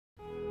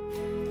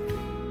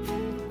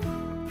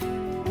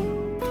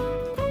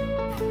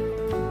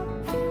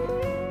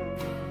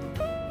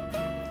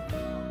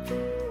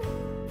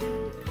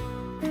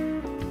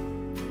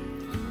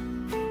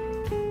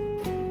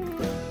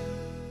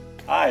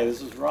Hi,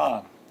 this is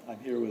Ron. I'm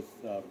here with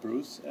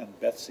Bruce and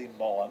Betsy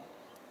Mullen,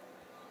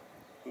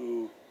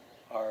 who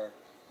are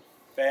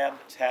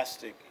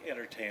fantastic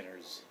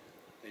entertainers.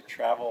 They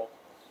travel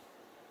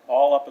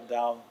all up and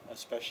down,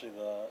 especially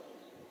the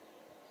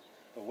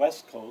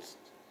West Coast,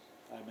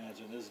 I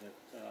imagine, isn't it?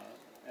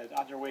 And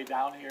on your way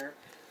down here,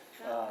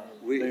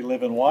 they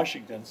live in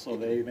Washington, so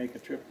they make a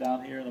trip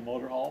down here in the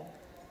motorhome.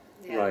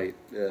 Yeah. Right.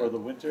 For the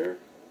winter.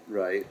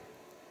 Right.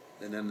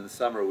 And then in the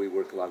summer we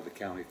work a lot of the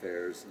county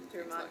fairs. And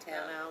Through things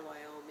Montana, like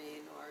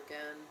Wyoming,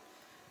 Oregon,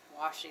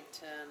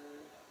 Washington,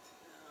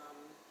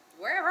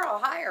 wherever will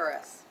hire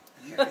us.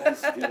 You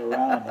guys get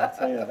around, I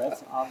tell you,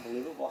 that's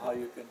unbelievable how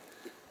you can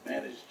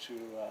manage to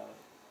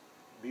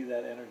be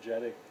that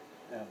energetic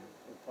and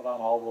put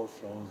on all those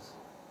shows.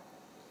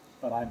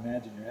 But I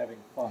imagine you're having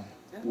fun.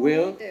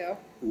 Well, We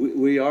do.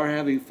 we are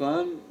having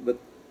fun, but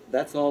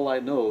that's all I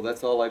know.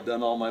 That's all I've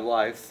done all my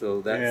life, so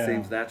that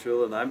seems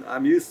natural, and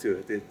I'm used to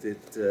it.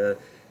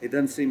 It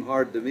doesn't seem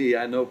hard to me.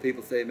 I know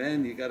people say,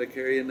 "Man, you got to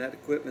carry in that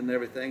equipment and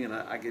everything," and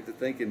I get to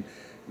thinking,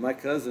 my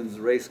cousins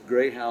race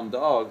greyhound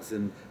dogs,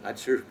 and I'd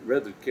sure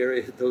rather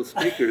carry those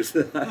speakers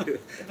than I do.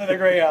 Than a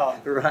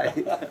greyhound.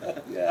 Right.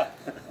 Yeah,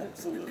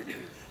 absolutely.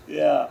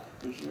 Yeah,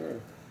 for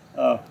sure.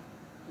 Of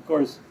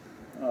course,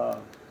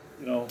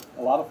 you know,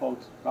 a lot of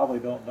folks probably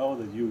don't know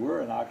that you were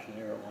an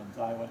auctioneer at one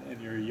time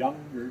in your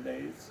younger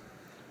days.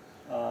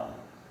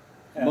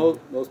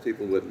 Most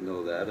people wouldn't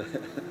know that.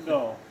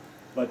 No,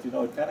 but you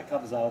know, it kind of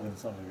comes out in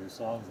some of your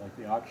songs, like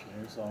the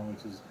auctioneer song,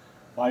 which is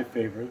my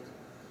favorite.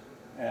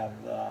 And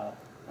I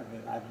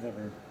mean, I've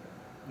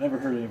never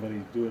heard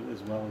anybody do it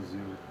as well as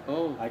you.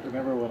 Oh. I can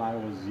remember when I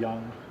was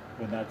young,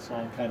 when that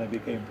song kind of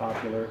became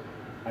popular,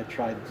 I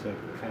tried to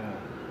kind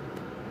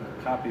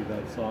of copy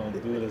that song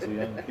and do it as a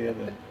young kid.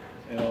 And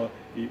you know,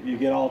 you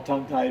get all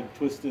tongue-tied,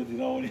 twisted. You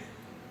know, when you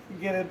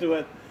get into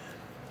it,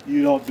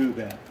 you don't do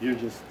that. You're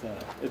just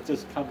it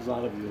just comes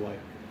out of you like.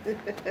 It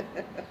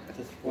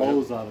just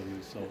flows out of you.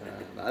 So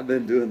I've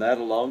been doing that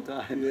a long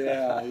time.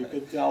 yeah, you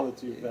can tell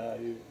that you've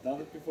done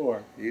it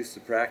before. I used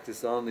to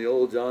practice on the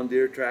old John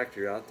Deere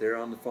tractor out there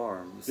on the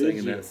farm,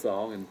 singing that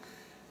song. And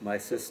my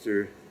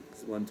sister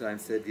one time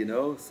said, "You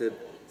know, said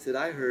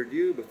I heard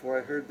you before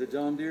I heard the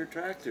John Deere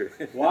tractor."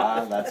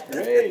 Wow, that's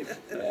great.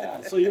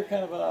 Yeah, so you're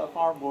kind of a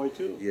farm boy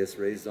too. Yes,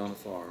 raised on a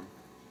farm.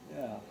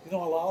 Yeah, you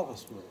know, a lot of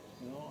us were.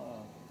 You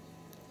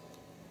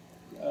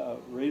know,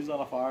 raised on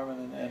a farm,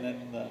 and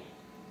then.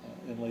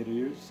 In later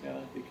years, kind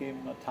of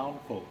became a town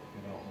folk,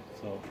 you know.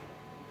 So,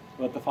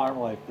 but the farm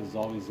life is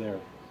always there.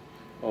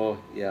 Oh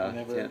yeah,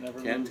 Never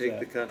can't take that.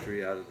 the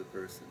country out of the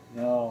person.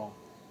 No.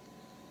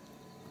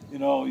 You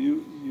know,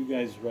 you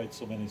guys write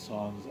so many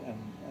songs, and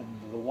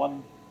the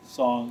one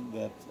song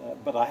that,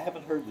 but I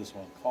haven't heard this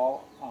one,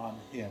 "Call on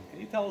Him." Can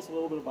you tell us a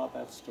little bit about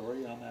that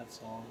story on that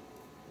song?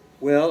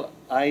 Well,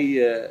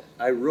 I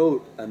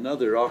wrote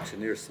another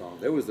auctioneer song.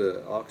 There was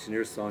an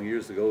auctioneer song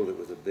years ago that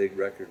was a big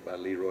record by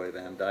Leroy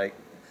Van Dyke.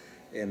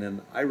 And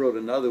then I wrote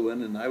another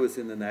one, and I was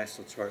in the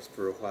national charts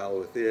for a while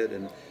with it,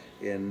 and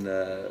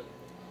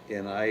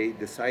I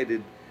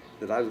decided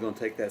that I was going to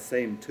take that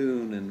same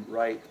tune and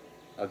write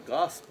a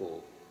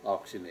gospel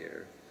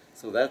auctioneer.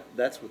 So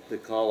that's what the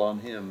Call on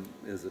Him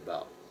is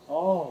about.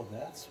 Oh,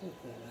 that's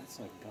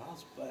a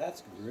gospel.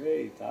 That's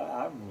great.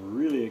 I'm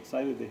really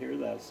excited to hear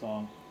that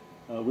song,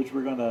 which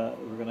we're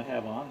gonna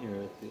have on here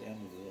at the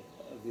end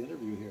of the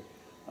interview here.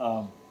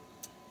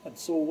 And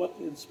so, what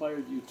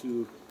inspired you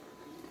to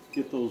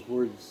get those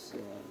words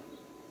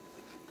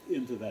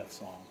into that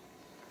song?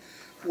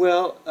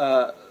 Well,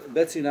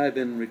 Betsy and I have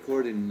been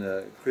recording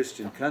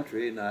Christian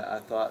country, and I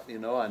thought, you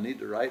know, I need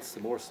to write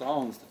some more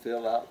songs to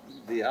fill out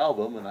the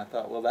album. And I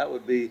thought, well, that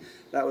would be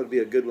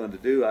a good one to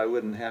do. I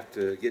wouldn't have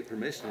to get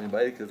permission from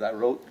anybody because I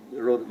wrote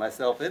it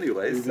myself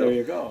anyway. So, there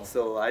you go.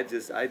 So I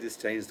just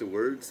changed the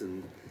words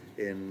and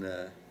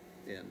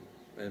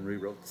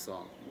rewrote the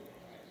song.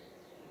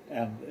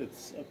 And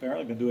it's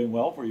apparently been doing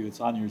well for you. It's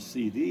on your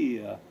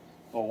CD.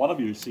 Well, one of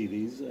your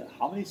CDs.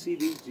 How many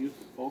CDs do you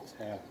folks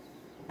have?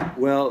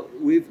 Well,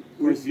 of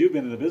course, you've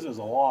been in the business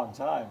a long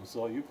time,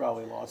 so you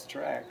probably lost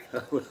track.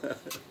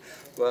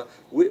 Well,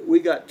 we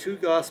got 2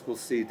 gospel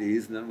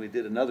CDs, and then we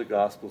did another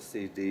gospel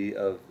CD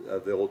of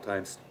the old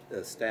time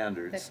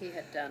standards. That he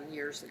had done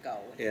years ago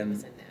when he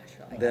was in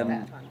Nashville. I then,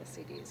 got that on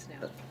the CDs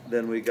now.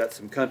 Then we got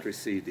some country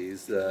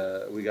CDs.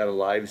 We got a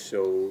live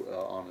show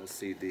on a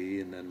CD,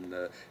 and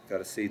then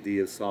got a CD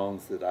of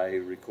songs that I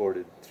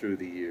recorded through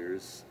the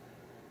years.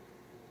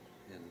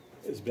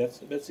 Is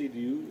Betsy, do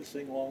you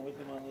sing along with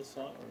him on this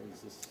song, or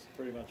is this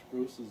pretty much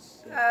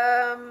Bruce's?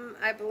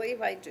 I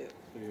believe I do.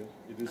 So you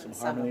do some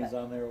some harmonies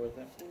on there with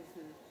him?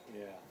 Mm-hmm.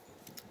 Yeah.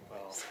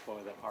 Well,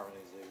 boy, them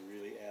harmonies, they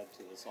really add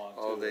to the song,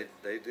 Oh, too.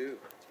 they do.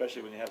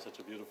 Especially when you have such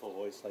a beautiful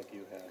voice like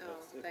you have. Oh,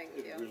 thank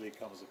it you. really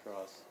comes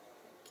across.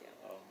 Thank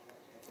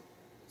you.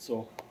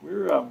 So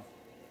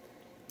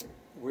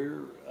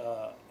we're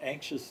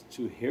anxious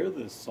to hear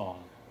this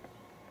song.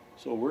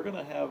 So we're going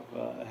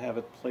to have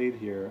it played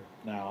here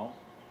now.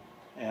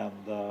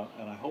 And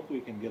I hope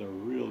we can get a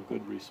real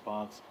good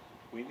response.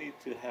 We need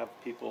to have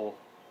people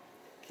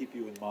keep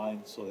you in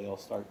mind, so they'll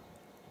start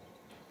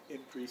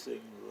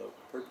increasing the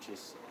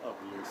purchase of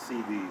your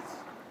CDs.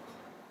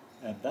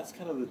 And that's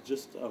kind of the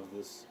gist of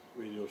this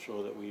radio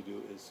show that we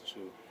do, is to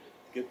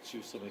get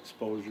you some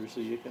exposure so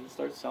you can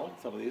start selling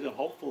some of these, and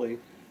hopefully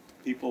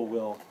people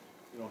will,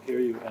 hear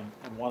you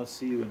and want to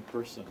see you in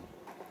person.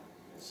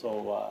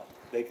 So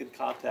they can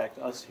contact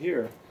us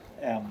here,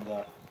 and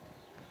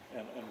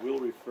we'll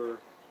refer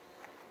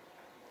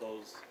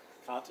those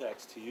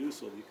contacts to you,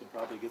 so you can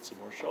probably get some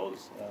more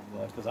shows.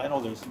 Because I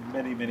know there's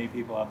many, many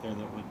people out there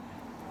that would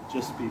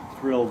just be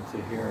thrilled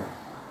to hear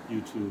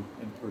you two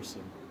in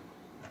person,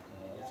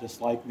 just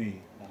like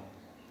me.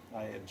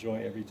 I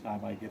enjoy every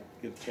time I get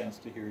a chance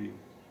to hear you.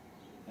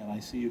 And I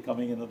see you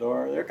coming in the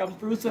door. There comes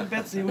Bruce and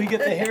Betsy. We get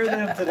to hear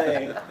them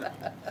today.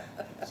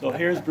 So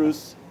here's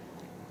Bruce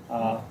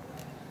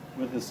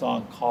with his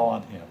song, Call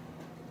on Him.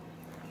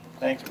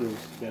 Thanks,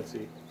 Bruce,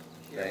 Betsy.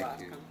 You're Thank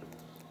welcome. you.